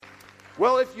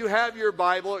Well, if you have your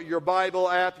Bible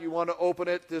app, you want to open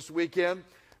it this weekend,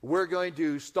 we're going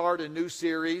to start a new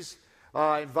series.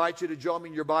 I invite you to join me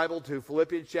in your Bible to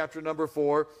Philippians chapter number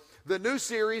 4. The new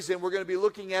series, and we're going to be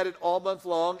looking at it all month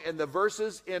long, and the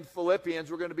verses in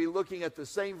Philippians, we're going to be looking at the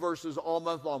same verses all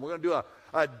month long. We're going to do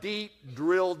a deep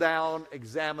drill down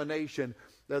examination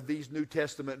of these New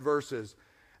Testament verses.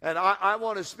 And I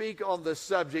want to speak on the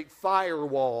subject,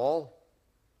 firewall.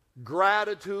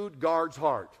 Gratitude guards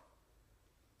heart.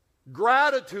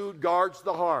 Gratitude guards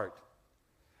the heart.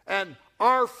 And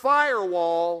our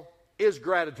firewall is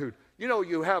gratitude. You know,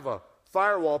 you have a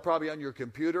firewall probably on your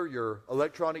computer, your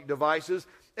electronic devices,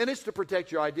 and it's to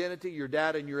protect your identity, your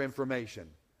data, and your information.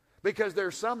 Because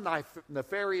there's some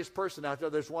nefarious person out there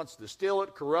that just wants to steal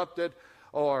it, corrupt it,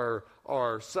 or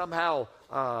somehow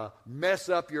mess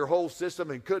up your whole system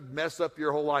and could mess up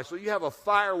your whole life. So you have a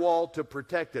firewall to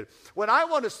protect it. What I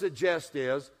want to suggest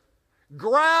is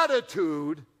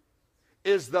gratitude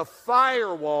is the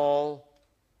firewall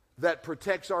that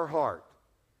protects our heart.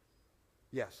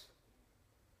 Yes.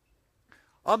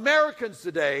 Americans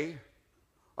today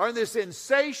are in this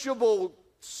insatiable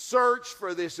search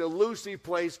for this elusive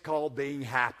place called being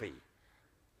happy.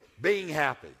 Being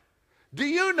happy. Do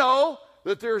you know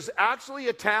that there's actually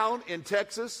a town in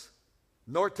Texas,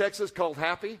 North Texas, called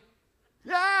Happy?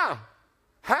 Yeah,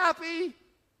 Happy,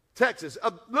 Texas.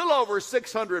 A little over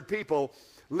 600 people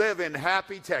live in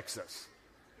Happy, Texas.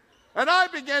 And I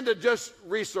began to just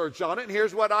research on it, and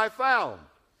here's what I found.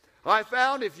 I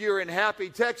found if you're in Happy,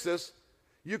 Texas,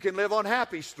 you can live on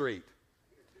Happy Street.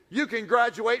 You can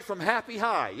graduate from Happy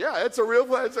High. Yeah, it's a real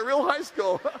high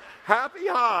school. Happy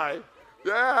High.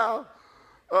 Yeah.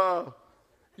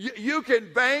 You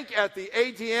can bank at the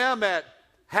ATM at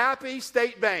Happy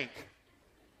State Bank.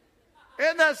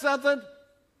 Isn't that something?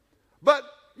 But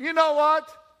you know what?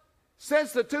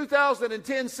 Since the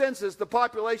 2010 census, the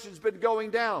population's been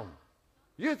going down.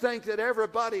 You'd think that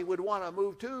everybody would want to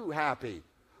move to Happy.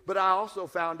 But I also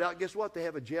found out, guess what? They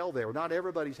have a jail there. Not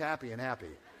everybody's happy and happy.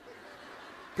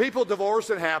 People divorce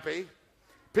and happy.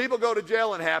 People go to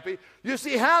jail and happy. You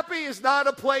see, Happy is not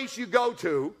a place you go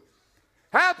to.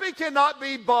 Happy cannot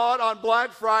be bought on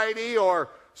Black Friday or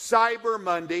Cyber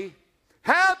Monday.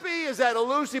 Happy is that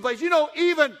elusive place. You know,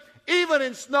 even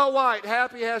in Snow White,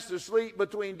 Happy has to sleep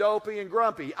between Dopey and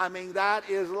Grumpy. I mean, that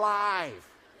is life.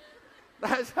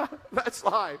 That's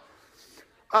life.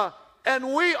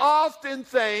 And we often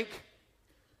think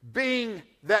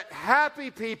that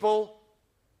happy people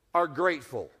are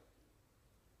grateful.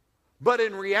 But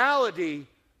in reality,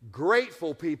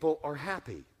 grateful people are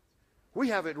happy. We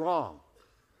have it wrong.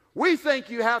 We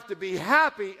think you have to be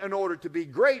happy in order to be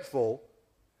grateful.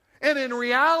 And in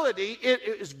reality, it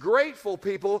is grateful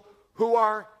people who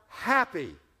are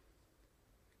happy.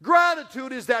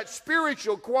 Gratitude is that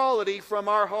spiritual quality from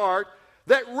our heart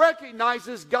that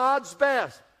recognizes God's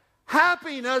best.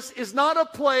 Happiness is not a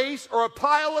place or a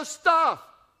pile of stuff.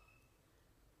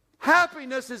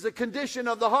 Happiness is a condition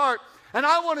of the heart. And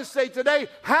I want to say today,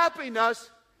 happiness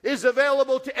is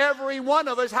available to every one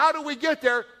of us. How do we get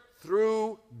there?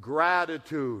 Through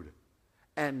gratitude.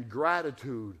 And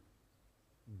gratitude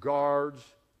guards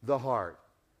the heart.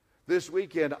 This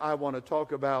weekend, I want to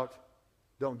talk about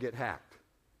don't get hacked.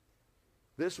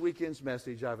 This weekend's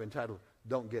message I've entitled,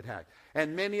 Don't Get Hacked.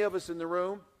 And many of us in the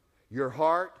room, your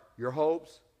heart, your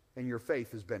hopes, and your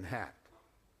faith has been hacked.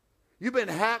 You've been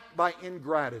hacked by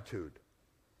ingratitude.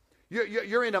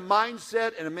 You're in a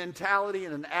mindset and a mentality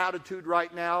and an attitude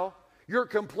right now. You're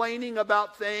complaining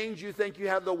about things. You think you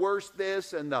have the worst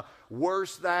this and the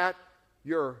worst that.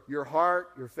 Your heart,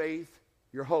 your faith,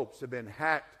 your hopes have been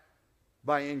hacked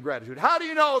by ingratitude. How do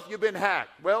you know if you've been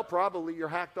hacked? Well, probably you're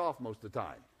hacked off most of the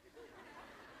time.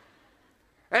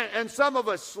 And some of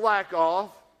us slack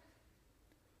off.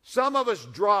 Some of us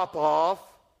drop off.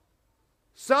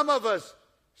 Some of us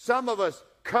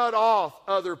cut off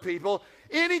other people.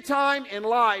 Anytime in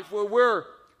life where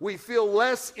we feel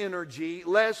less energy,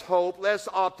 less hope, less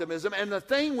optimism, and the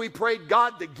thing we prayed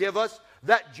God to give us,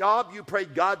 that job you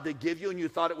prayed God to give you and you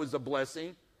thought it was a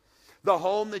blessing, the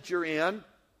home that you're in,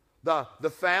 the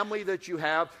family that you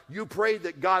have, you prayed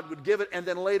that God would give it, and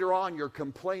then later on you're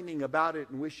complaining about it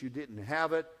and wish you didn't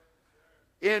have it.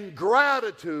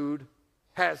 Ingratitude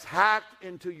has hacked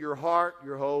into your heart,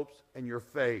 your hopes, and your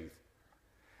faith.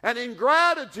 And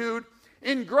ingratitude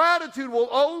will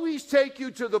always take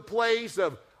you to the place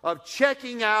of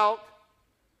checking out,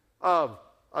 of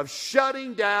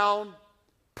shutting down,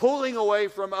 pulling away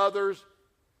from others,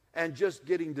 and just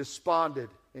getting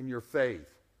despondent in your faith.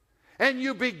 And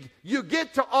you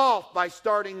get to off by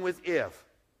starting with if.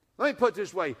 Let me put it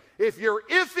this way. If you're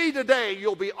iffy today,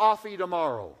 you'll be offy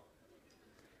tomorrow.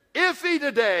 Iffy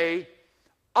today,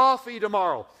 offy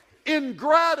tomorrow.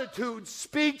 Ingratitude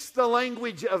speaks the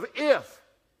language of if.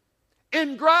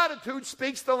 Ingratitude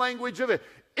speaks the language of if.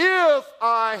 If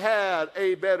I had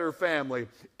a better family,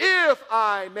 if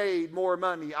I made more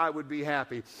money, I would be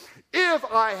happy. If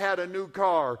I had a new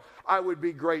car, I would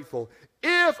be grateful.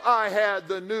 If I had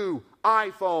the new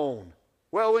iPhone.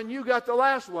 Well, when you got the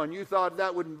last one, you thought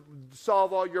that would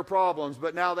solve all your problems,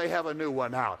 but now they have a new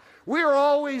one out. We're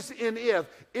always in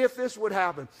if this would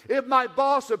happen. If my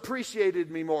boss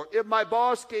appreciated me more. If my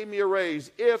boss gave me a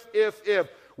raise. If.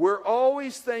 We're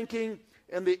always thinking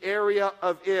in the area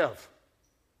of if.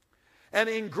 And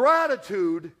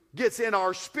ingratitude gets in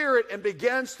our spirit and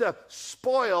begins to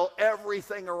spoil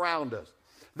everything around us.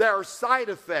 There are side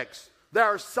effects. There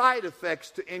are side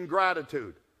effects to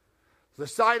ingratitude. The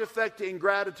side effect to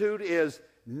ingratitude is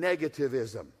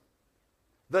negativism.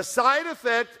 The side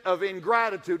effect of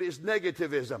ingratitude is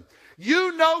negativism.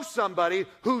 You know somebody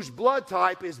whose blood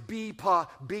type is B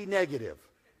negative.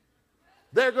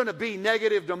 They're going to be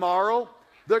negative tomorrow.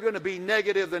 They're going to be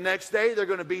negative the next day. They're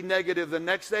going to be negative the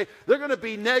next day. They're going to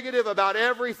be negative about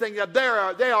everything.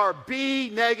 They are B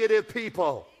negative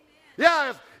people.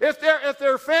 Yeah, if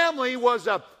their family was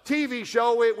a TV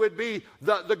show, it would be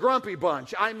the Grumpy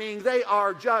Bunch. I mean, they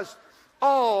are just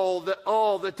all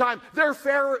the time. Their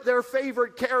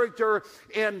favorite character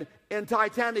in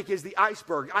Titanic is the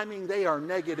iceberg. I mean, they are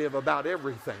negative about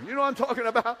everything. You know what I'm talking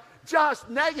about? Just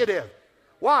negative.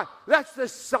 Why? That's the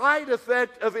side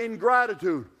effect of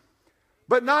ingratitude.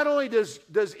 But not only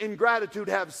does ingratitude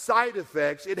have side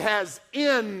effects, it has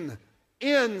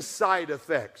inside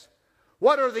effects.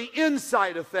 What are the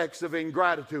inside effects of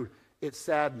ingratitude? It's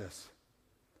sadness.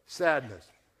 Sadness.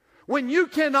 When you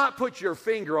cannot put your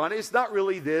finger on it, it's not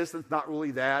really this, it's not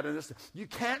really that, and you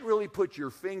can't really put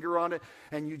your finger on it,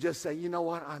 and you just say, you know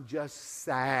what, I'm just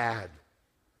sad.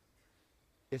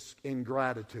 It's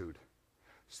ingratitude.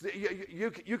 So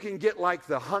you can get like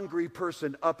the hungry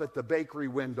person up at the bakery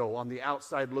window on the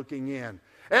outside looking in.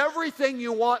 Everything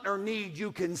you want or need,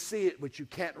 you can see it, but you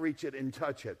can't reach it and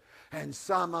touch it. And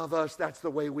some of us, that's the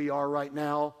way we are right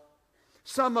now.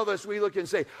 Some of us, we look and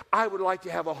say, I would like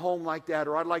to have a home like that,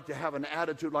 or I'd like to have an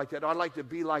attitude like that, or I'd like to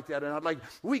be like that, and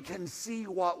we can see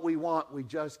what we want, we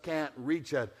just can't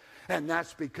reach it. And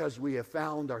that's because we have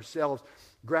found ourselves,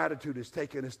 gratitude has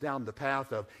taken us down the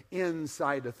path of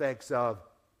inside effects of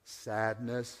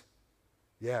sadness.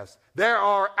 Yes. There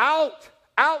are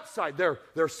outside. There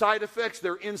are side effects,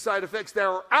 there are inside effects, there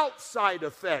are outside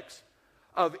effects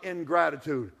of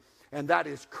ingratitude. And that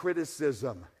is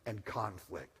criticism and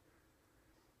conflict.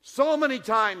 So many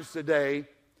times today,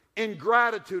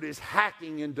 ingratitude is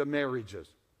hacking into marriages.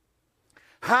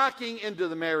 Hacking into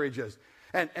the marriages.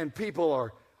 And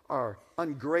people are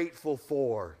ungrateful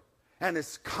for. And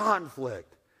it's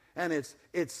conflict. And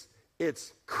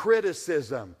it's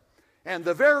criticism. And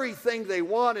the very thing they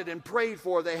wanted and prayed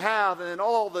for, they have, and then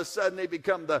all of a sudden they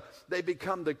become the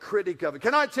critic of it.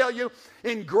 Can I tell you,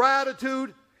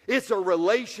 ingratitude, it's a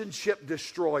relationship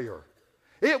destroyer.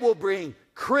 It will bring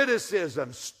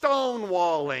criticism,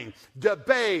 stonewalling,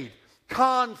 debate,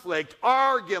 conflict,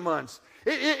 arguments.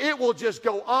 It will just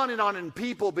go on, and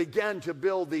people begin to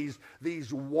build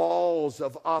these walls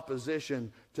of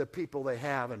opposition to people they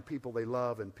have and people they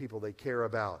love and people they care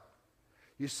about.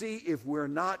 You see, if we're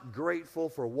not grateful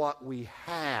for what we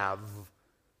have,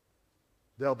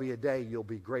 there'll be a day you'll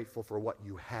be grateful for what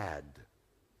you had.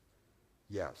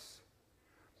 Yes.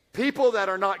 People that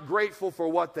are not grateful for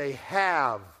what they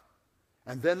have,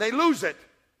 and then they lose it,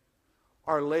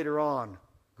 are later on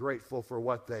grateful for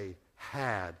what they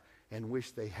had and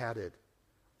wish they had it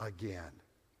again.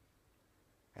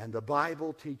 And the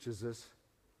Bible teaches us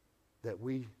that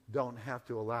we don't have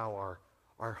to allow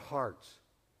our hearts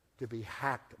to be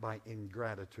hacked by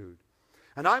ingratitude.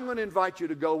 And I'm going to invite you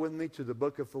to go with me to the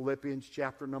book of Philippians,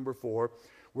 chapter number 4.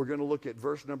 We're going to look at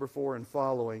verse number 4 and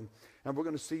following, and we're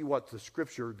going to see what the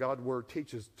Scripture, God's Word,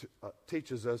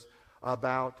 teaches us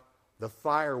about the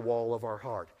firewall of our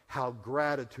heart, how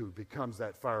gratitude becomes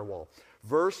that firewall.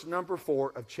 Verse number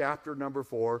 4 of chapter number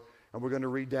 4, and we're going to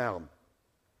read down.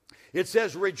 It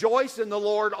says, rejoice in the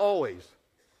Lord always.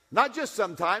 Not just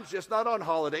sometimes, just not on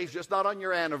holidays, just not on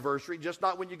your anniversary, just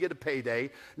not when you get a payday.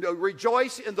 No,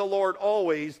 rejoice in the Lord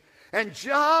always. And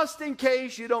just in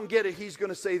case you don't get it, he's going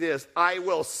to say this, I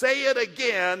will say it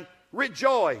again,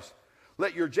 rejoice.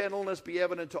 Let your gentleness be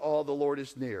evident to all, the Lord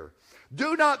is near.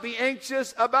 Do not be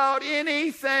anxious about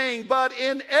anything, but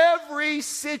in every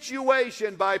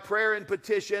situation by prayer and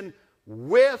petition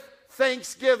with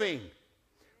thanksgiving.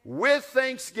 With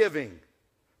thanksgiving,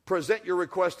 present your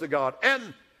request to God.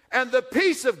 And the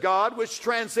peace of God, which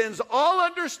transcends all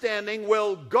understanding,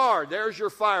 will guard. There's your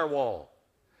firewall.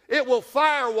 It will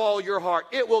firewall your heart.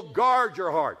 It will guard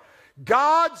your heart.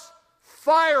 God's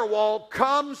firewall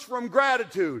comes from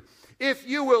gratitude. If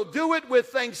you will do it with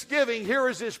thanksgiving, here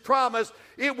is His promise,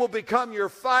 it will become your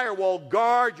firewall.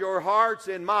 Guard your hearts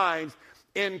and minds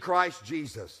in Christ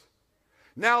Jesus.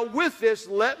 Now with this,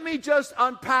 let me just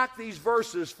unpack these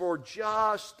verses for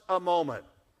just a moment.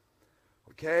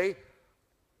 Okay?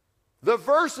 The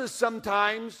verses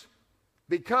sometimes,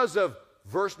 because of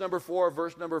verse number 4,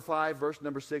 verse number 5, verse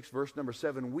number 6, verse number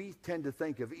 7, we tend to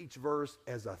think of each verse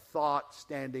as a thought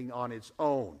standing on its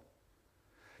own.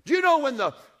 Do you know when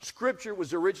the Scripture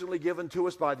was originally given to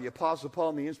us by the Apostle Paul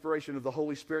and the inspiration of the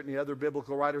Holy Spirit and the other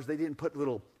biblical writers, they didn't put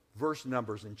little verse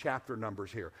numbers and chapter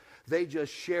numbers here. They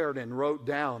just shared and wrote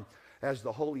down as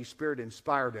the Holy Spirit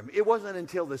inspired them. It wasn't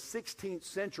until the 16th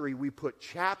century we put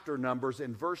chapter numbers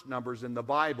and verse numbers in the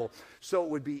Bible so it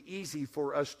would be easy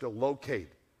for us to locate.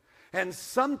 And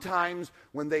sometimes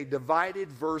when they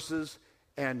divided verses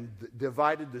and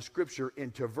divided the Scripture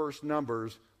into verse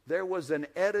numbers, there was an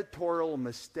editorial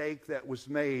mistake that was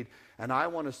made, and I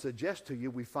want to suggest to you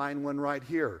we find one right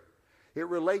here. It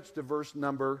relates to verse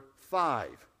number 5.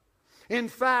 In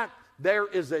fact, there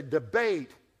is a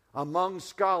debate among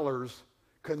scholars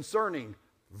concerning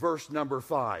verse number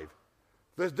 5.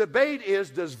 The debate is,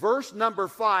 does verse number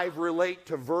 5 relate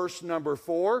to verse number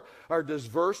 4, or does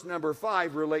verse number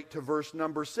 5 relate to verse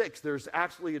number 6? There's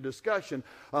actually a discussion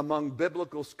among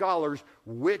biblical scholars,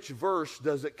 which verse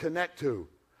does it connect to?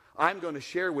 I'm going to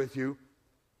share with you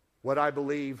what I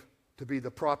believe to be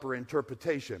the proper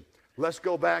interpretation. Let's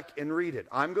go back and read it.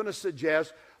 I'm going to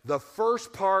suggest the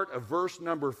first part of verse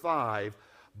number 5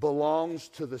 belongs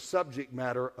to the subject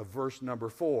matter of verse number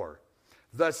 4.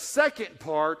 The second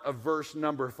part of verse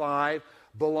number 5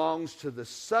 belongs to the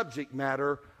subject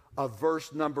matter of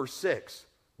verse number 6.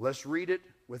 Let's read it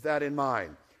with that in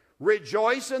mind.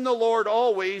 Rejoice in the Lord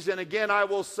always, and again I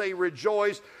will say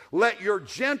rejoice. Let your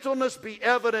gentleness be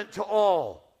evident to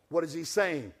all. What is he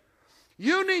saying?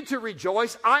 You need to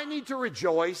rejoice. I need to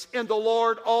rejoice in the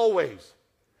Lord always.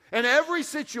 In every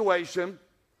situation,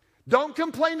 don't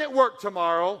complain at work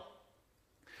tomorrow.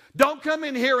 Don't come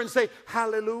in here and say,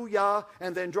 hallelujah,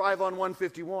 and then drive on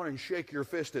 151 and shake your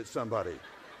fist at somebody.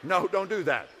 No, don't do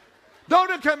that.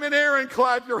 Don't come in here and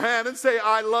clap your hand and say,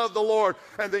 I love the Lord.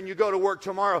 And then you go to work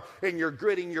tomorrow and you're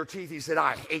gritting your teeth. You said,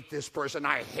 I hate this person.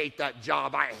 I hate that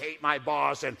job. I hate my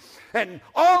boss. And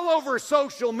all over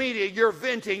social media, you're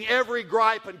venting every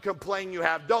gripe and complaint you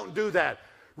have. Don't do that.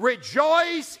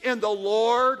 Rejoice in the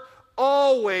Lord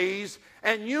always.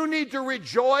 And you need to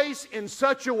rejoice in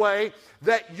such a way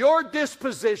that your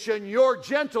disposition, your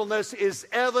gentleness is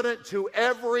evident to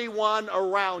everyone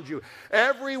around you.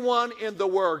 Everyone in the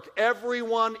work,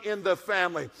 everyone in the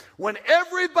family. When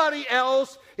everybody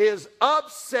else is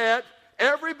upset,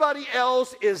 everybody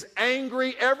else is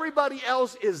angry, everybody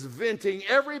else is venting,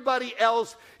 everybody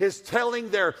else is telling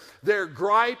their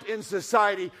gripe in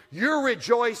society, you're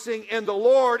rejoicing in the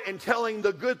Lord and telling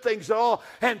the good things at all,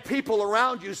 and people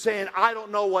around you saying, I don't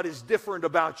know what is different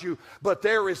about you, but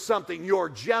there is something. Your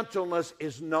gentleness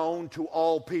is known to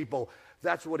all people.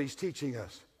 That's what he's teaching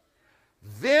us.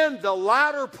 Then the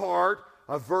latter part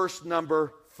of verse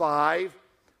number 5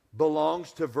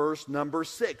 belongs to verse number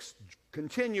 6.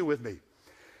 Continue with me.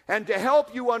 And to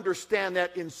help you understand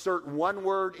that, insert one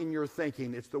word in your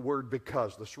thinking. It's the word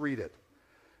because. Let's read it.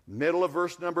 Middle of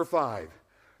verse number 5.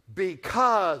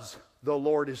 Because the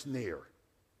Lord is near.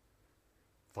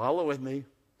 Follow with me.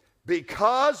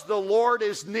 Because the Lord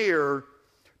is near,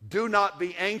 do not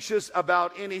be anxious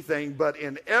about anything, but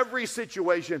in every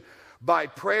situation, by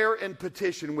prayer and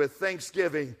petition with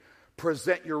thanksgiving,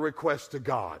 present your requests to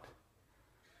God.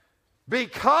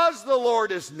 Because the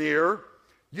Lord is near,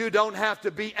 you don't have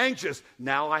to be anxious.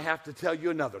 Now I have to tell you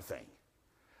another thing.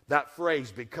 That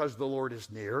phrase, because the Lord is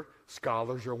near,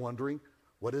 scholars are wondering,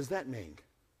 what does that mean?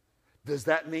 Does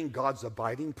that mean God's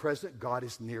abiding presence? God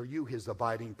is near you, his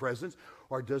abiding presence?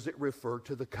 Or does it refer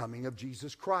to the coming of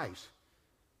Jesus Christ?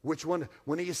 Which one?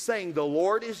 When he is saying the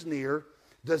Lord is near,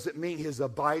 does it mean his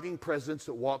abiding presence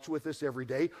that walks with us every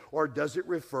day? Or does it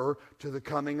refer to the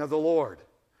coming of the Lord?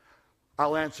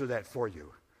 I'll answer that for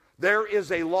you. There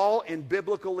is a law in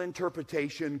biblical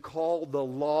interpretation called the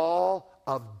law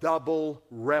of double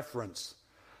reference.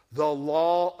 The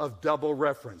law of double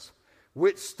reference,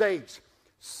 which states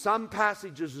some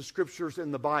passages of scriptures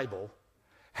in the Bible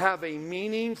have a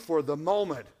meaning for the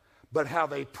moment, but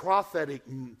have a prophetic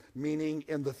meaning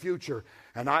in the future.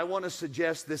 And I want to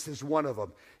suggest this is one of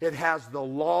them. It has the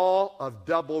law of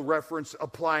double reference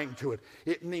applying to it.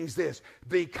 It means this: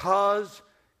 because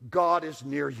God is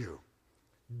near you.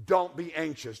 Don't be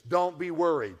anxious. Don't be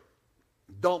worried.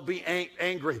 Don't be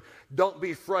angry. Don't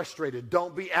be frustrated.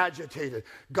 Don't be agitated.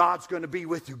 God's going to be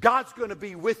with you. God's going to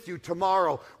be with you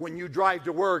tomorrow when you drive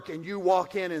to work and you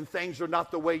walk in and things are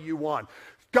not the way you want.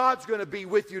 God's going to be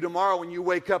with you tomorrow when you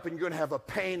wake up and you're going to have a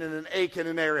pain and an ache in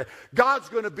an area. God's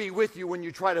going to be with you when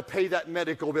you try to pay that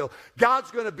medical bill.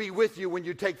 God's going to be with you when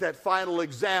you take that final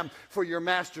exam for your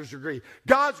master's degree.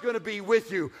 God's going to be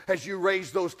with you as you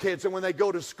raise those kids. And when they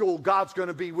go to school, God's going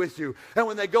to be with you. And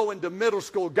when they go into middle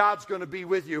school, God's going to be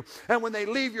with you. And when they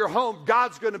leave your home,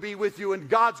 God's going to be with you and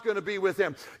God's going to be with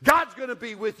them. God's going to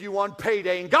be with you on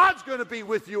payday and God's going to be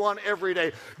with you on every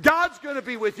day. God's going to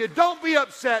be with you. Don't be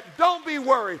upset. Don't be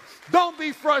worried. Don't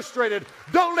be frustrated.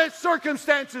 Don't let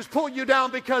circumstances pull you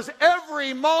down, because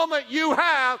every moment you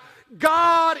have,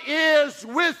 God is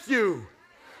with you.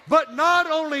 But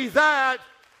not only that,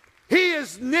 He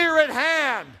is near at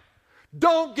hand.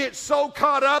 Don't get so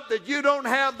caught up that you don't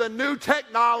have the new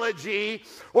technology,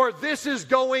 or this is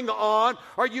going on,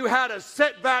 or you had a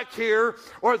setback here,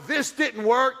 or this didn't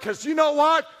work, because you know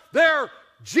what?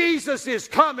 Jesus is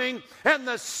coming, and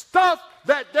the stuff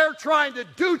that they're trying to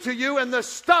do to you and the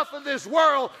stuff of this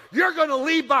world, you're going to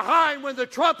leave behind when the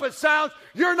trumpet sounds.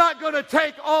 You're not going to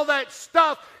take all that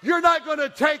stuff. You're not going to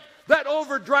take that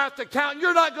overdraft account.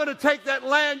 You're not going to take that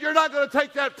land. You're not going to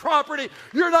take that property.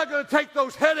 You're not going to take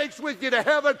those headaches with you to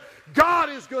heaven.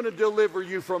 God is going to deliver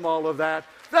you from all of that.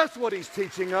 That's what He's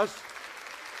teaching us.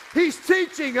 He's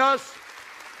teaching us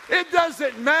it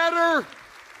doesn't matter.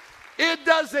 It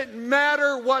doesn't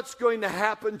matter what's going to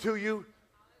happen to you.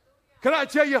 Can I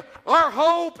tell you, our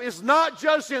hope is not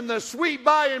just in the sweet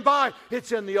by and by.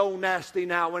 It's in the old nasty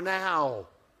now and now.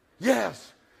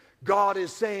 Yes, God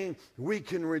is saying we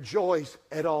can rejoice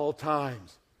at all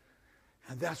times.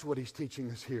 And that's what He's teaching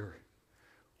us here.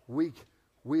 We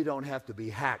don't have to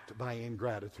be hacked by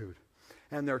ingratitude.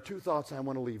 And there are two thoughts I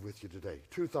want to leave with you today.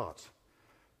 Two thoughts.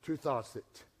 Two thoughts that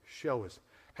show us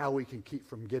how we can keep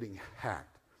from getting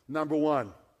hacked. Number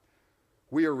one,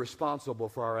 we are responsible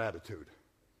for our attitude.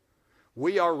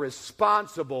 We are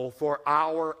responsible for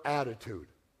our attitude.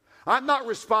 I'm not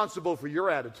responsible for your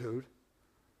attitude.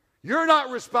 You're not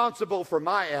responsible for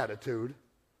my attitude.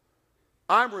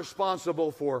 I'm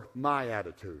responsible for my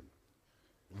attitude.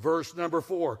 Verse number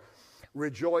 4,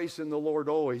 rejoice in the Lord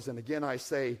always. And again I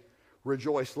say,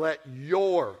 rejoice. Let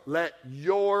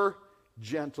your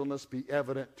gentleness be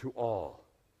evident to all.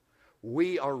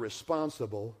 We are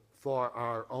responsible for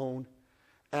our own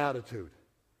attitude.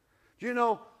 You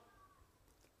know,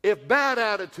 if bad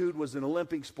attitude was an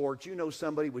Olympic sport, you know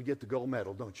somebody would get the gold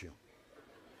medal, don't you?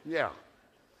 Yeah.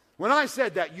 When I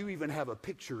said that, you even have a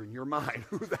picture in your mind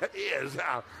who that is.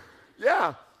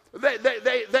 Yeah.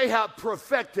 They have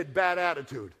perfected bad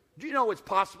attitude. Do you know it's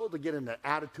possible to get in an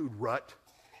attitude rut?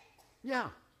 Yeah.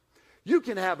 You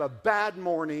can have a bad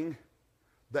morning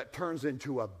that turns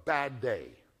into a bad day.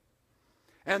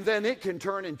 And then it can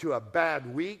turn into a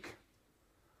bad week,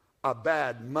 a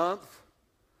bad month,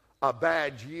 a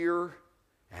bad year,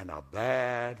 and a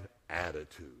bad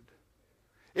attitude.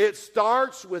 It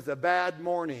starts with a bad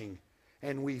morning,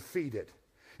 and we feed it.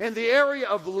 In the area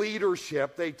of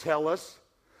leadership, they tell us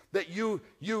that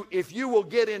if you will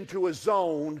get into a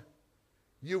zone,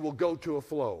 you will go to a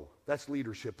flow. That's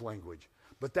leadership language.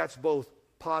 But that's both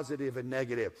positive and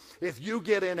negative. If you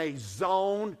get in a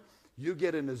zone, you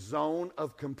get in a zone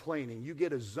of complaining. You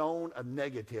get a zone of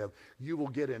negative. You will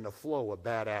get in a flow of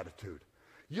bad attitude.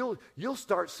 You'll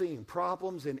start seeing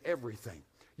problems in everything.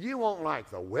 You won't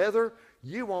like the weather.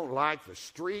 You won't like the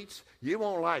streets. You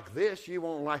won't like this. You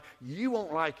won't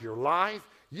like your life.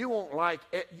 You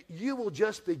will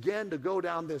just begin to go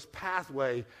down this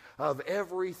pathway of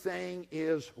everything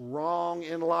is wrong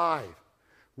in life.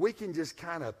 We can just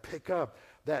kind of pick up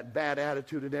that bad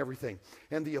attitude and everything.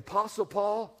 And the Apostle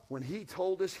Paul, when he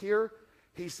told us here,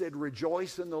 he said,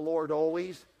 rejoice in the Lord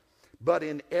always, but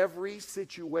in every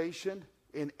situation,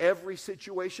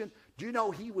 do you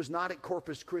know he was not at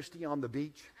Corpus Christi on the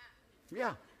beach?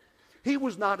 Yeah. He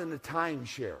was not in a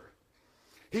timeshare.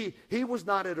 He was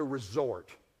not at a resort.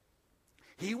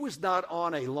 He was not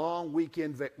on a long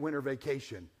weekend winter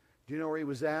vacation. Do you know where he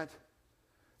was at?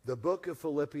 The book of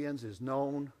Philippians is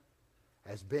known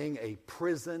as being a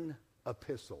prison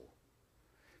epistle.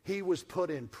 He was put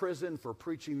in prison for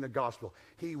preaching the gospel.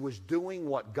 He was doing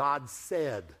what God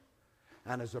said.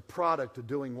 And as a product of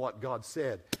doing what God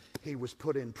said, he was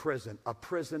put in prison, a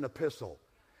prison epistle.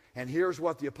 And here's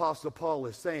what the Apostle Paul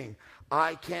is saying.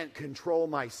 I can't control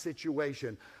my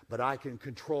situation, but I can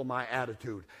control my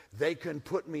attitude. They can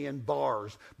put me in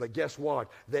bars, but guess what?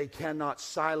 They cannot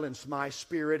silence my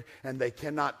spirit, and they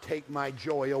cannot take my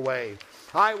joy away.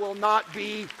 I will not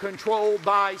be controlled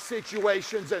by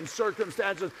situations and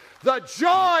circumstances. The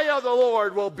joy of the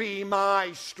Lord will be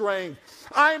my strength.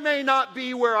 I may not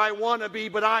be where I want to be,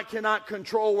 but I cannot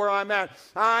control where I'm at.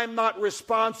 I'm not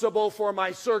responsible for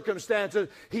my circumstances.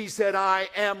 He said, I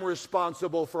am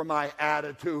responsible for my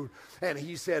attitude. And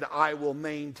he said, I will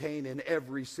maintain in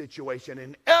every situation.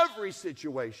 In every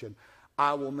situation,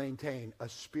 I will maintain a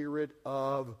spirit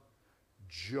of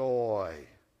joy.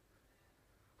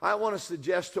 I want to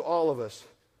suggest to all of us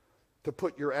to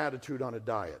put your attitude on a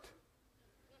diet.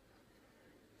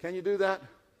 Can you do that?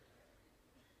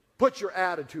 Put your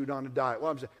attitude on a diet.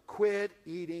 Well, I'm saying, quit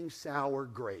eating sour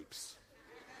grapes.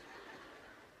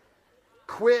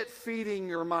 Quit feeding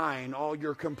your mind all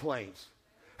your complaints.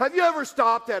 Have you ever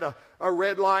stopped at a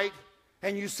red light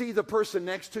and you see the person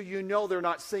next to you? You know they're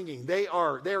not singing.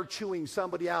 They're chewing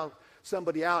somebody out,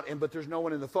 but there's no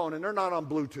one in the phone, and they're not on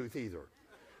Bluetooth either.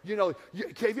 You know,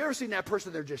 have you ever seen that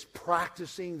person? They're just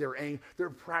practicing their aim. They're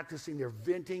practicing their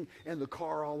venting in the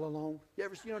car all alone. You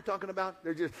ever see what I'm talking about?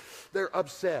 They're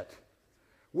upset.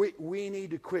 We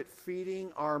need to quit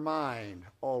feeding our mind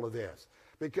all of this.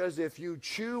 Because if you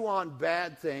chew on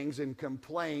bad things and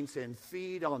complaints and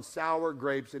feed on sour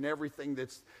grapes and everything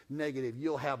that's negative,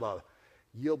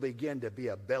 you'll begin to be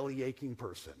a belly-aching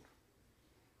person.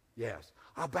 Yes,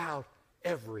 about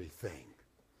everything.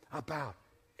 About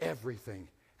everything.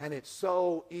 And it's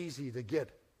so easy to get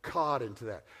caught into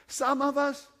that. Some of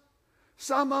us,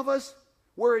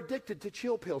 we're addicted to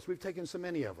chill pills. We've taken so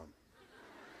many of them.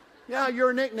 Yeah,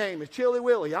 your nickname is Chilly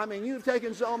Willy. I mean, you've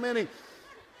taken so many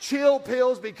chill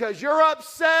pills because you're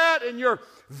upset and you're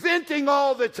venting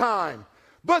all the time.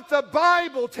 But the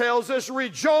Bible tells us,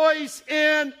 rejoice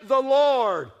in the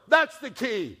Lord. That's the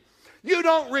key. You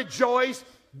don't rejoice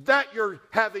that you're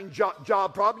having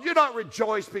job problems. You don't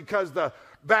rejoice because the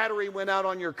battery went out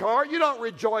on your car. You don't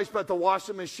rejoice but the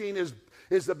washing machine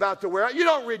is about to wear out. You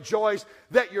don't rejoice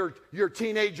that your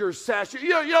teenager's sash. You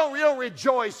don't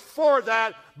rejoice for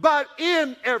that. But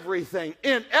in everything,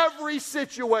 in every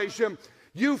situation,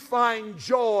 you find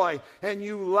joy and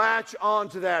you latch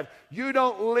onto that. You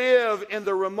don't live in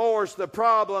the remorse, the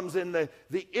problems, and the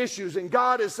issues. And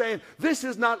God is saying, this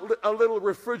is not a little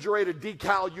refrigerated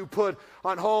decal you put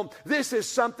on home. This is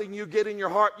something you get in your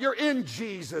heart. You're in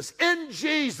Jesus. In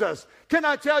Jesus. Can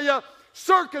I tell you?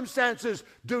 Circumstances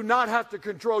do not have to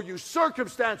control you.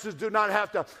 Circumstances do not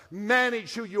have to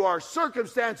manage who you are.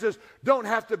 Circumstances don't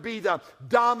have to be the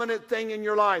dominant thing in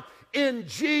your life. In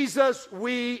Jesus,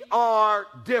 we are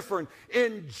different.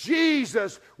 In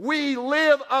Jesus, we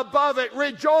live above it.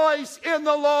 Rejoice in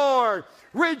the Lord.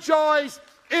 Rejoice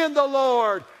in the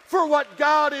Lord for what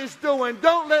God is doing.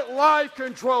 Don't let life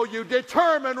control you.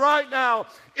 Determine right now,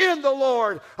 in the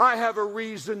Lord, I have a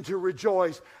reason to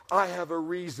rejoice. I have a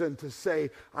reason to say,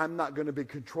 I'm not going to be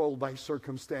controlled by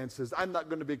circumstances. I'm not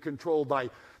going to be controlled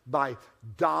by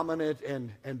dominant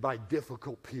and by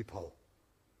difficult people.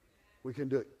 We can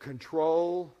do it.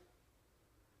 Control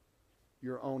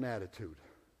your own attitude.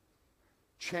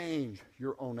 Change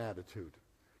your own attitude.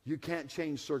 You can't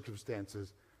change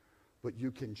circumstances, but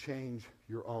you can change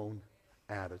your own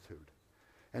attitude.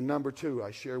 And number 2,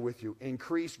 I share with you,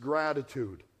 increase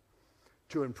gratitude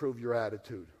to improve your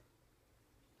attitude.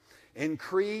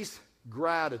 Increase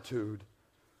gratitude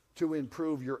to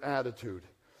improve your attitude.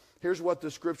 Here's what the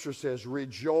scripture says,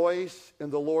 rejoice in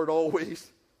the Lord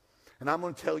always. And I'm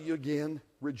going to tell you again,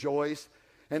 rejoice.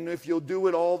 And if you'll do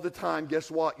it all the time,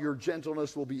 guess what? Your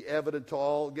gentleness will be evident to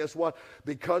all. Guess what?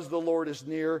 Because the Lord is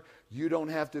near, you don't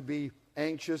have to be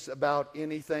anxious about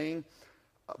anything.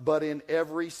 But in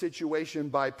every situation,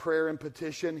 by prayer and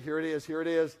petition, here it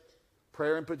is,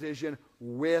 prayer and petition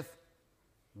with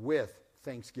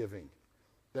thanksgiving.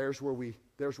 There's where we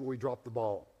drop the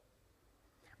ball.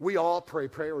 We all pray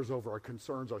prayers over our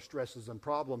concerns, our stresses, and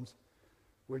problems.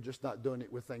 We're just not doing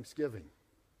it with thanksgiving.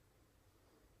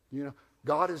 You know,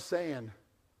 God is saying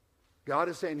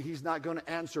He's not going to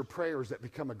answer prayers that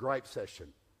become a gripe session.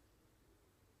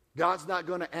 God's not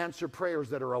going to answer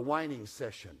prayers that are a whining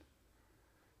session.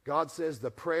 God says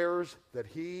the prayers that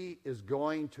He is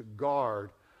going to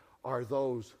guard are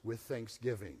those with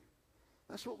thanksgiving.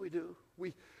 That's what we do.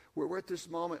 We're at this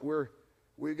moment where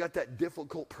we've got that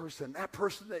difficult person, that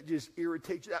person that just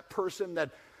irritates you, that person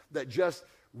that just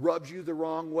rubs you the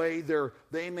wrong way.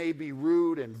 They may be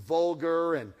rude and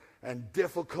vulgar and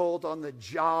difficult on the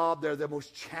job. They're the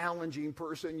most challenging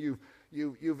person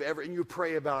you've ever, and you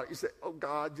pray about it. You say, oh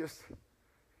God, just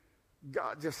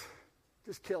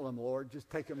kill him, Lord. Just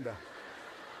take him to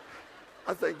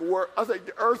I think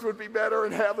the earth would be better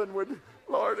and heaven would,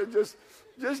 Lord, and just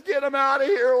get them out of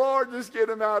here, Lord, just get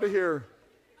them out of here.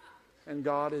 And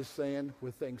God is saying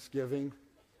with thanksgiving,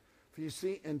 if you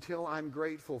see, until I'm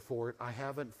grateful for it, I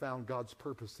haven't found God's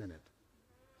purpose in it.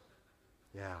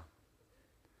 Yeah.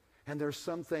 And there's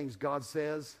some things God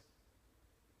says,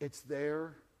 it's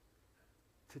there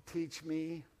to teach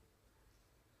me.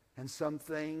 And some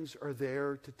things are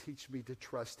there to teach me to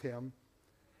trust Him.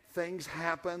 Things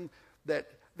happen that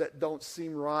don't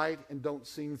seem right and don't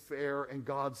seem fair. And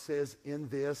God says, in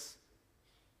this,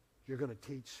 you're going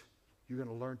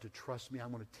to learn to trust me.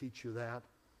 I'm going to teach you that.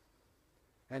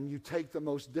 And you take the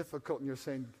most difficult and you're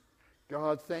saying,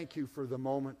 God, thank you for the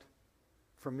moment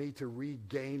for me to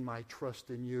regain my trust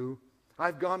in you.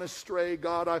 I've gone astray,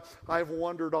 God. I've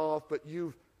wandered off, but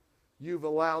you've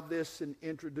allowed this and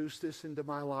introduced this into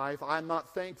my life. I'm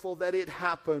not thankful that it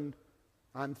happened.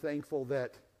 I'm thankful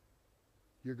that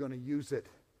you're going to use it,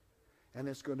 and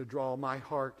it's going to draw my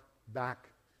heart back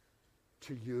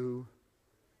to you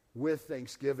with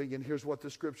thanksgiving. And here's what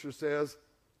the Scripture says,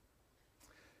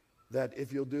 that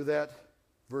if you'll do that,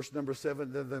 verse number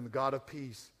 7, then the God of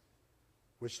peace,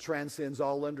 which transcends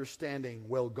all understanding,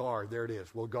 will guard. There it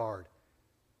is, will guard.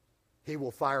 He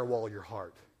will firewall your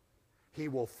heart. He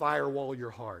will firewall your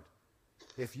heart.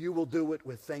 If you will do it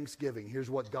with thanksgiving, here's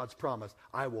what God's promised.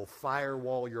 I will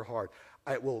firewall your heart.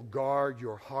 I will guard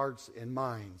your hearts and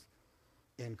minds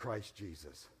in Christ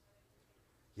Jesus.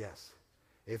 Yes.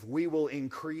 If we will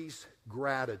increase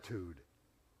gratitude,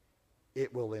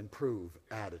 it will improve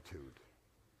attitude.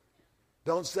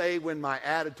 Don't say when my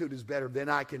attitude is better, then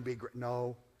I can be great.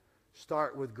 No.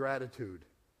 Start with gratitude,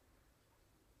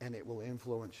 and it will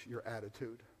influence your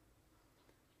attitude.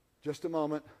 Just a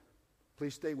moment.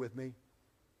 Please stay with me.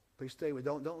 Please stay with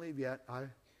me. Don't leave yet.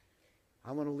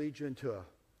 I want to lead you into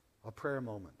a prayer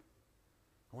moment.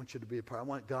 I want you to be a prayer. I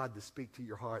want God to speak to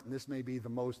your heart. And this may be the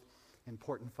most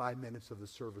important 5 minutes of the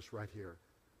service right here.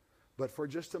 But for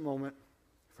just a moment,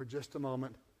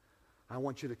 I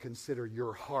want you to consider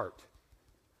your heart.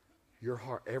 Your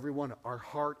heart. Everyone, our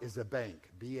heart is a bank.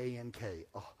 B-A-N-K.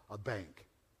 A bank.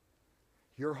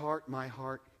 Your heart, my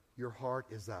heart, your heart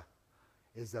is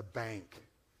a bank.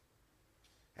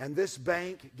 And this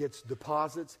bank gets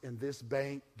deposits and this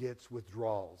bank gets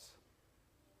withdrawals.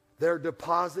 There are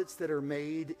deposits that are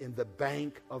made in the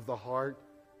bank of the heart,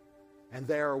 and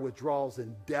there are withdrawals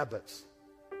and debits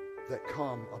that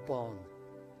come upon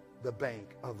the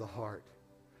bank of the heart.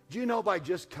 Do you know by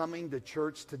just coming to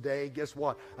church today, guess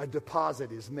what? A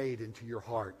deposit is made into your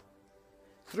heart.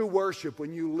 Through worship,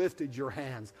 when you lifted your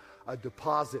hands, a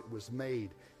deposit was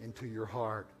made into your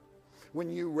heart. When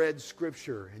you read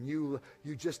Scripture and you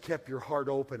just kept your heart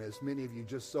open, as many of you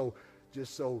just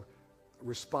so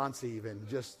responsive and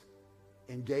just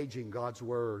engaging God's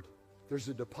Word, there's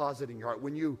a deposit in your heart.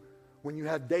 When you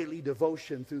have daily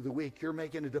devotion through the week, you're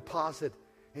making a deposit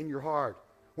in your heart.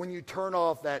 When you turn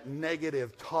off that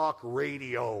negative talk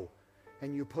radio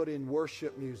and you put in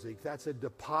worship music, that's a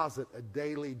deposit, a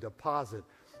daily deposit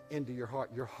into your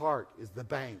heart. Your heart is the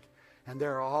bank, and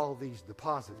there are all these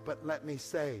deposits. But let me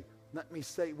say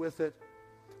with it,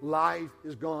 life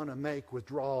is going to make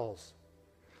withdrawals.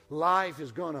 Life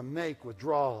is going to make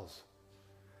withdrawals.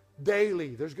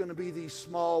 Daily, there's going to be these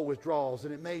small withdrawals,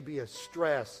 and it may be a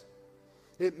stress.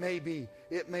 It may be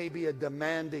a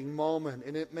demanding moment,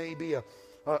 and it may be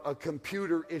a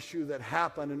computer issue that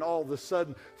happened, and all of a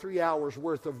sudden 3 hours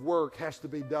worth of work has to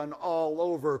be done all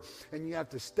over, and you have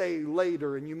to stay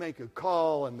later, and you make a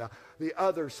call, and the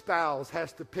other spouse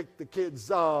has to pick the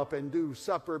kids up and do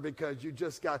supper because you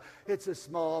just got, it's a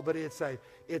small, but it's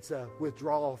a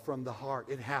withdrawal from the heart.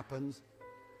 It happens.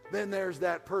 Then there's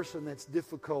that person that's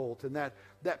difficult, and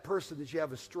that person that you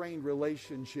have a strained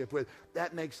relationship with,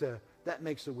 that makes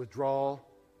a withdrawal.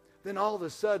 Then all of a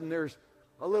sudden there's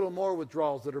a little more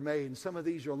withdrawals that are made, and some of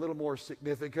these are a little more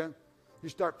significant. You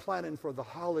start planning for the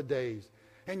holidays,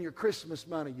 and your Christmas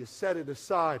money, you set it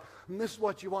aside, and this is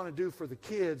what you want to do for the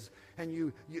kids, and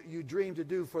you dream to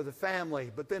do for the family.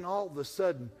 But then all of a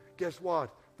sudden, guess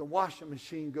what? The washing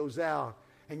machine goes out,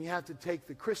 and you have to take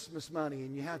the Christmas money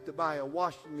and you have to buy a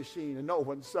washing machine, and no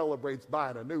one celebrates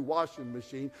buying a new washing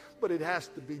machine, but it has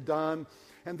to be done.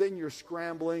 And then you're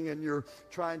scrambling and you're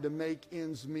trying to make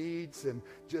ends meet and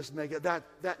just make it. That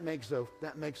makes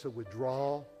a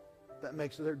withdrawal.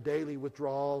 They're daily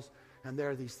withdrawals, and there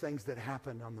are these things that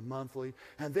happen on the monthly.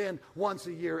 And then once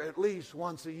a year, at least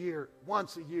once a year,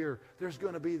 there's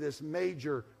going to be this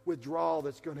major withdrawal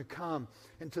that's going to come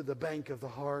into the bank of the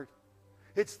heart.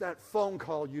 It's that phone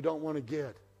call you don't want to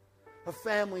get. A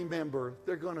family member,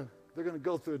 they're going to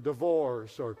go through a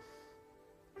divorce, or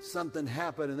something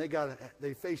happened and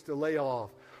they faced a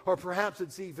layoff. Or perhaps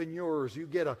it's even yours. You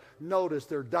get a notice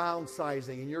they're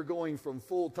downsizing and you're going from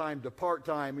full-time to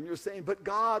part-time and you're saying, but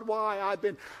God, why? I've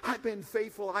been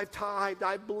faithful. I've tithed.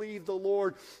 I believe the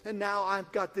Lord. And now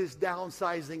I've got this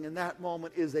downsizing. And that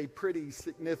moment is a pretty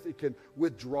significant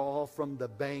withdrawal from the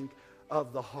bank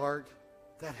of the heart.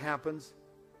 That happens.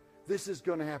 This is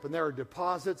going to happen. There are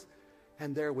deposits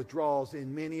and there are withdrawals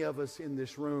in many of us in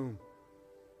this room.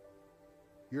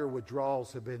 Your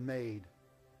withdrawals have been made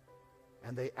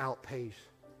and they outpace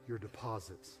your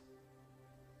deposits.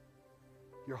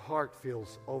 Your heart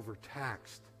feels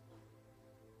overtaxed.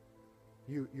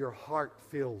 Your heart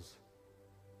feels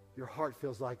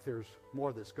like there's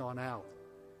more that's gone out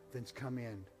than's come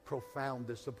in. Profound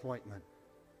disappointment.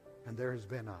 And there has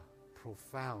been a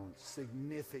profound,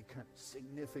 significant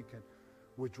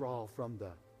withdrawal from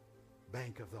the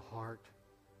bank of the heart.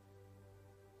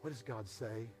 What does God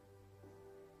say?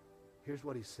 Here's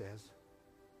what he says.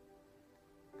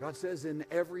 God says in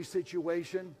every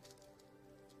situation,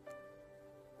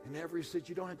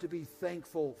 you don't have to be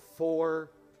thankful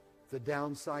for the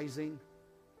downsizing.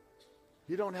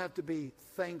 You don't have to be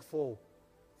thankful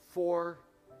for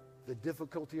the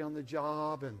difficulty on the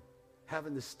job and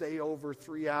having to stay over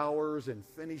 3 hours and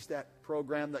finish that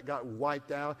program that got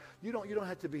wiped out. You don't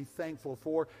have to be thankful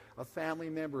for a family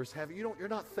member is having. You're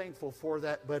not thankful for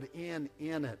that, but in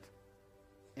it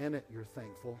you're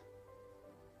thankful.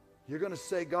 You're going to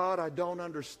say, God, I don't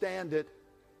understand it.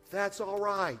 That's all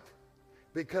right.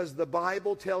 Because the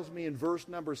Bible tells me in verse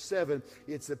number 7,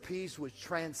 it's a peace which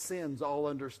transcends all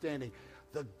understanding.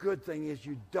 The good thing is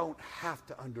you don't have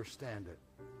to understand it.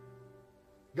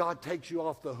 God takes you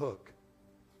off the hook.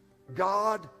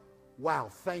 God, wow,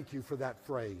 thank you for that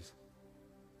phrase.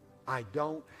 I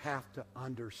don't have to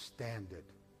understand it.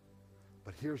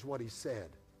 But here's what he said.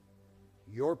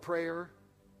 Your prayer,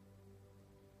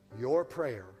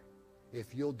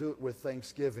 if you'll do it with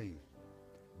thanksgiving,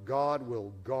 God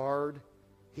will guard.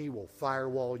 He will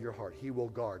firewall your heart. He will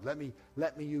guard. Let me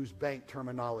use bank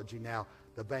terminology now,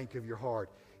 the bank of your heart.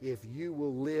 If you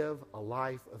will live a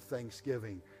life of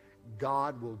thanksgiving,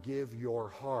 God will give your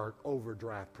heart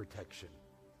overdraft protection.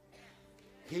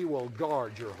 He will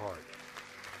guard your heart.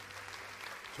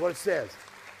 That's what it says.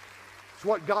 It's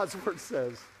what God's word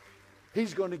says.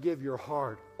 He's going to give your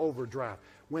heart overdraft.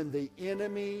 When the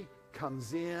enemy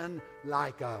comes in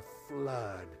like a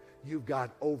flood, you've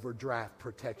got overdraft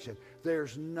protection.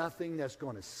 There's nothing that's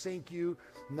going to sink you,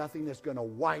 nothing that's going to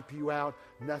wipe you out,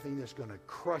 nothing that's going to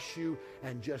crush you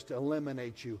and just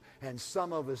eliminate you. And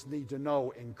some of us need to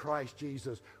know in Christ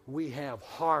Jesus, we have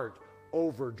heart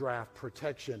overdraft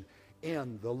protection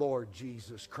in the Lord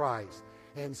Jesus Christ.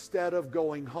 Instead of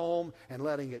going home and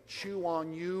letting it chew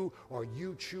on you or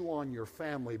you chew on your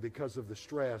family because of the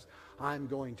stress, I'm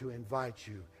going to invite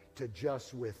you to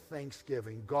just with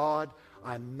thanksgiving. God,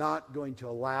 I'm not going to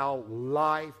allow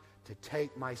life to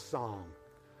take my song.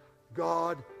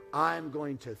 God, I'm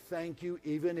going to thank you,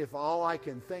 even if all I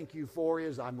can thank you for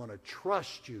is I'm going to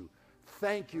trust you.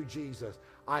 Thank you, Jesus.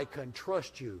 I can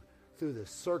trust you through the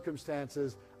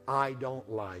circumstances I don't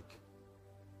like.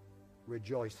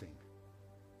 Rejoicing.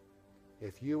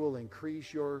 If you will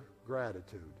increase your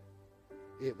gratitude,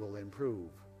 it will improve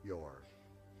your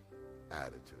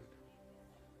attitude.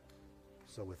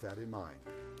 So with that in mind,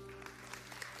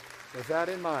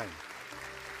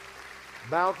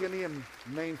 balcony and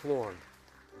main floor,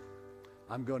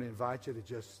 I'm going to invite you to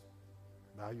just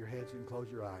bow your heads and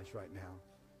close your eyes right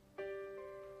now.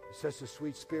 It's such a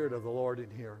sweet spirit of the Lord in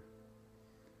here.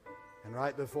 And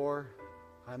right before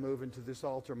I move into this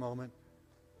altar moment,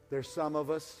 there's some of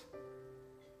us,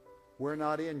 we're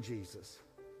not in Jesus.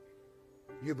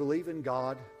 You believe in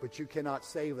God, but you cannot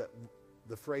say that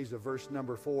the phrase of verse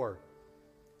number 4,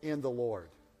 in the Lord.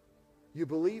 You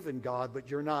believe in God,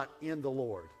 but you're not in the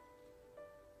Lord.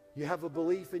 You have a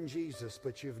belief in Jesus,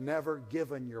 but you've never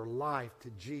given your life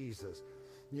to Jesus.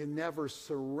 You never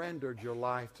surrendered your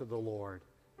life to the Lord.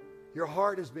 Your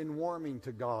heart has been warming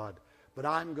to God, but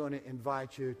I'm going to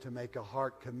invite you to make a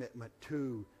heart commitment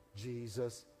to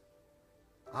Jesus.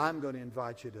 I'm going to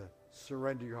invite you to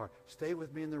surrender your heart. Stay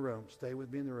with me in the room. Stay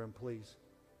with me in the room, please.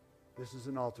 This is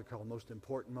an altar call, most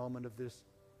important moment of this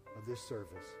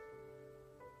service.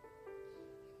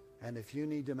 And if you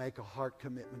need to make a heart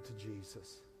commitment to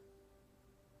Jesus,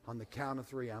 on the count of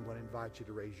 3, I'm going to invite you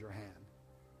to raise your hand.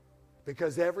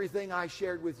 Because everything I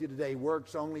shared with you today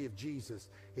works only if Jesus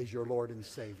is your Lord and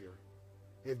Savior.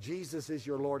 If Jesus is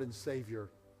your Lord and Savior,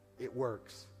 it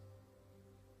works.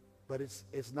 But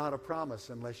it's not a promise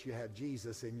unless you have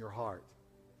Jesus in your heart.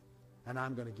 And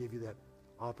I'm going to give you that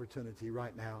opportunity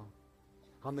right now.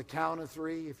 On the count of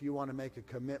 3, if you want to make a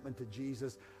commitment to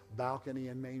Jesus, balcony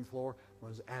and main floor, I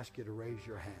want to ask you to raise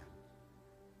your hand.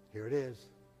 Here it is.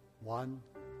 1,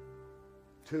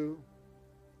 2,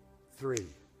 3.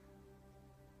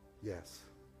 Yes.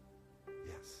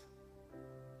 Yes.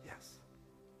 Yes.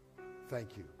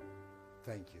 Thank you.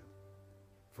 Thank you.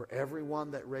 For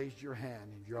everyone that raised your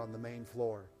hand and you're on the main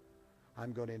floor,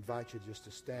 I'm going to invite you just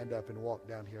to stand up and walk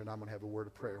down here, and I'm going to have a word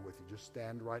of prayer with you. Just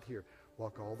stand right here.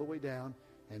 Walk all the way down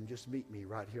and just meet me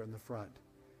right here in the front.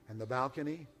 And the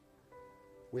balcony,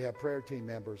 we have prayer team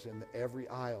members in every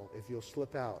aisle. If you'll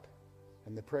slip out,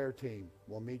 and the prayer team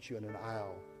will meet you in an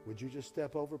aisle. Would you just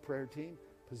step over, prayer team?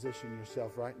 Position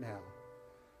yourself right now.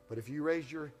 But if you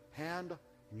raise your hand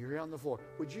and you're here on the floor,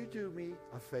 would you do me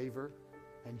a favor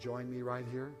and join me right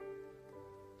here?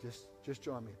 Just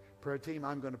join me. Prayer team,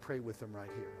 I'm going to pray with them right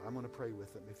here. I'm going to pray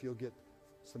with them. If you'll get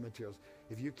some materials.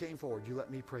 If you came forward, you let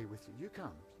me pray with you. You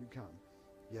come. You come.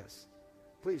 Yes.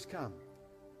 Please come.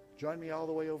 Join me all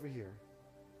the way over here.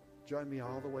 Join me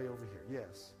all the way over here.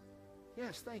 Yes.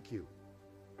 Yes, thank you.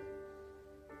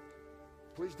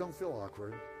 Please don't feel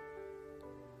awkward.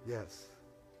 Yes.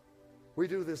 We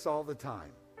do this all the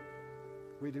time.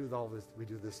 We do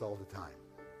this all the time.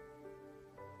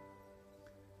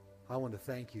 I want to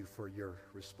thank you for your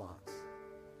response.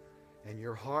 In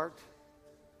your heart,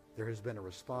 there has been a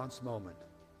response moment.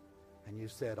 And you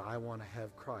said, I want to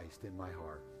have Christ in my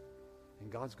heart.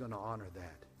 And God's going to honor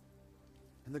that.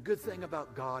 And the good thing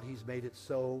about God, He's made it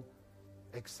so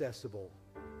accessible.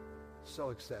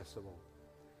 So accessible.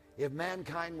 If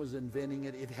mankind was inventing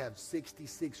it, it'd have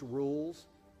 66 rules.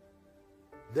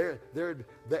 There'd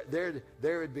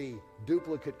be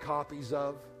duplicate copies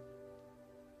of.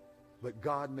 But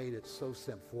God made it so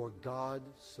simple. For God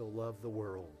so loved the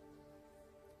world.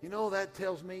 You know, that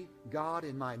tells me, God,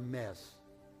 in my mess,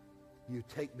 you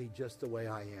take me just the way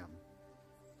I am.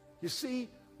 You see,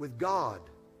 with God,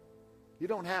 you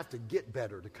don't have to get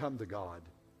better to come to God.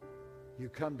 You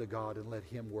come to God and let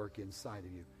Him work inside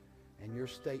of you. And your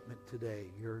statement today,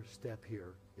 your step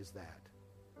here, is that.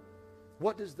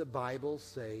 What does the Bible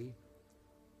say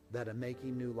that a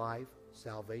making new life,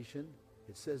 salvation?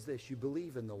 It says this, you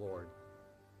believe in the Lord.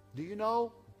 Do you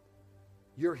know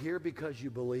you're here because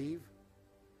you believe?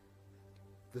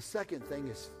 The second thing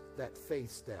is that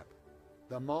faith step.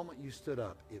 The moment you stood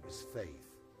up, it was faith.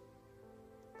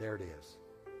 There it is.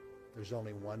 There's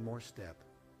only one more step.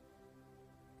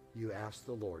 You ask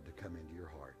the Lord to come into your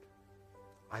heart.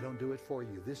 I don't do it for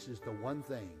you. This is the one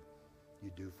thing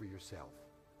you do for yourself.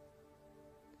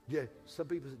 Yeah, some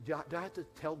people say, do I have to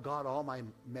tell God all my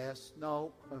mess?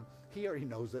 No, He already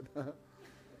knows it.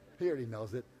 He already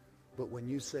knows it. But when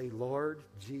you say, Lord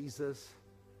Jesus,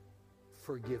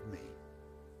 forgive me.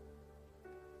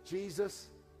 Jesus,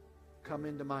 come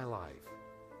into my life.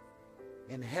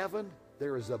 In heaven,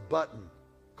 there is a button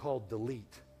called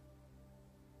delete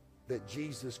that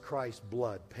Jesus Christ's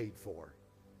blood paid for.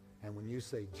 And when you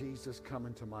say, Jesus, come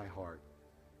into my heart,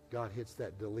 God hits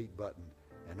that delete button,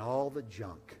 and all the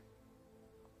junk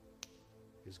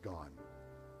is gone.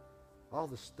 All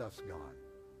the stuff's gone.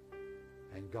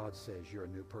 And God says, you're a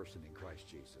new person in Christ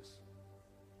Jesus.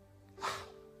 Wow.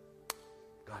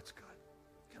 God's good.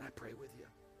 Can I pray with you?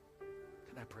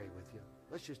 Can I pray with you?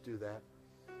 Let's just do that.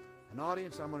 An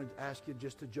audience, I'm going to ask you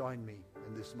just to join me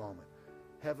in this moment.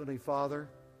 Heavenly Father,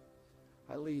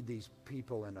 I lead these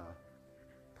people in a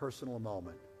personal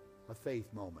moment, a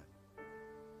faith moment.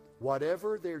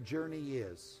 Whatever their journey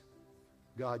is,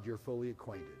 God, you're fully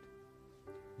acquainted.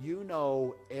 You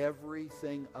know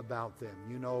everything about them.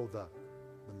 You know the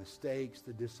mistakes,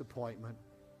 the disappointment.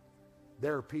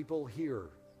 There are people here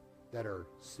that are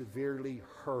severely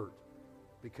hurt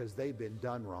because they've been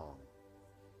done wrong.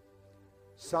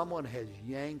 Someone has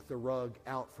yanked the rug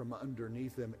out from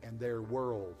underneath them and their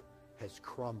world has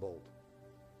crumbled.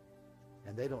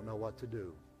 And they don't know what to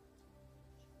do.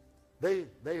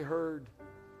 They heard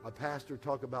a pastor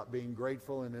talk about being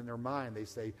grateful, and in their mind they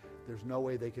say there's no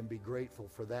way they can be grateful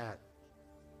for that.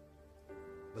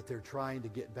 But they're trying to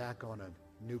get back on a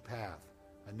new path,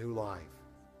 a new life.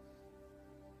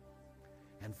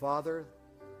 And Father,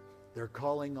 they're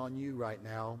calling on you right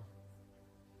now.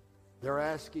 They're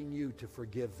asking you to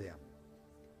forgive them.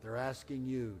 They're asking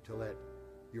you to let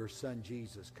your Son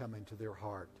Jesus come into their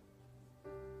heart,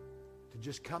 to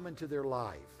just come into their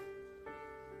life.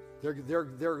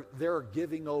 They're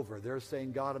giving over. They're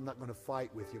saying, God, I'm not going to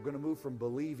fight with you. I'm going to move from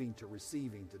believing to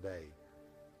receiving today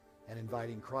and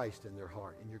inviting Christ in their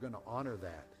heart. And you're going to honor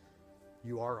that.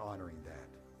 You are honoring that.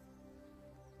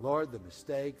 Lord, the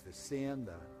mistake, the sin,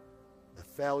 the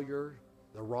failure,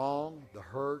 the wrong, the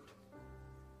hurt,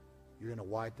 you're going to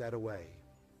wipe that away.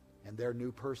 And they're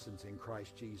new persons in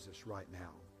Christ Jesus right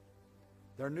now.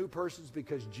 They're new persons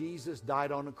because Jesus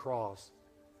died on a cross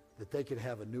that they could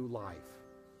have a new life.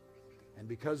 And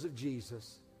because of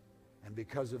Jesus and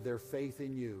because of their faith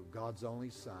in you, God's only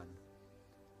Son,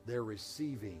 they're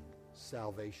receiving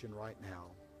salvation right now.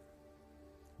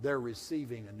 They're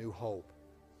receiving a new hope.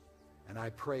 And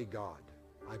I pray, God,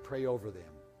 I pray over them.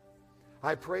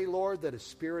 I pray, Lord, that a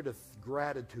spirit of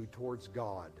gratitude towards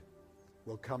God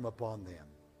will come upon them.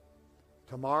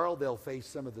 Tomorrow they'll face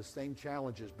some of the same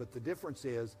challenges, but the difference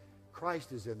is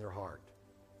Christ is in their heart.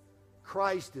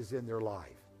 Christ is in their life.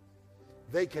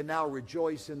 They can now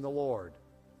rejoice in the Lord.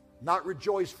 Not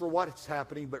rejoice for what's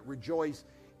happening, but rejoice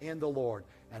in the Lord.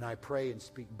 And I pray and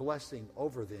speak blessing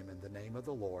over them in the name of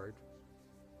the Lord.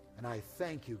 And I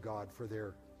thank you, God, for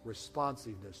their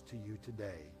responsiveness to you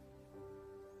today.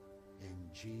 In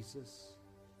Jesus'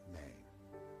 name.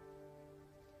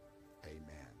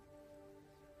 Amen.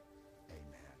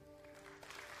 Amen.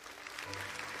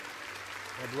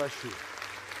 God bless you.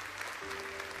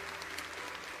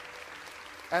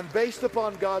 And based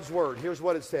upon God's word, here's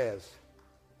what it says.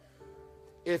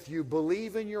 If you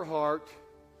believe in your heart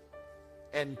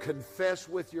and confess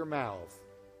with your mouth,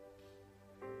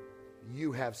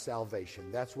 you have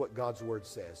salvation. That's what God's word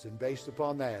says. And based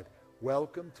upon that,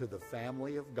 welcome to the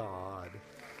family of God.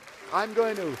 I'm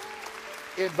going to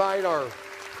invite our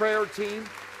prayer team.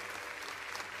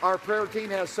 Our prayer team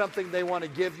has something they want to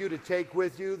give you to take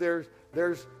with you.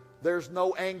 There's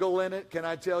no angle in it, can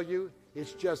I tell you?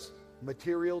 It's just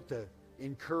material to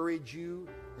encourage you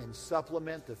and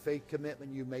supplement the faith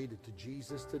commitment you made to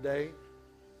Jesus today.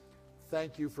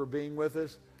 Thank you for being with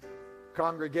us.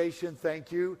 Congregation,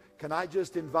 thank you. Can I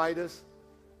just invite us?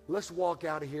 Let's walk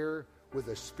out of here with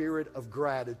a spirit of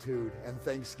gratitude and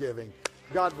thanksgiving.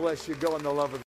 God bless you. Go in the love of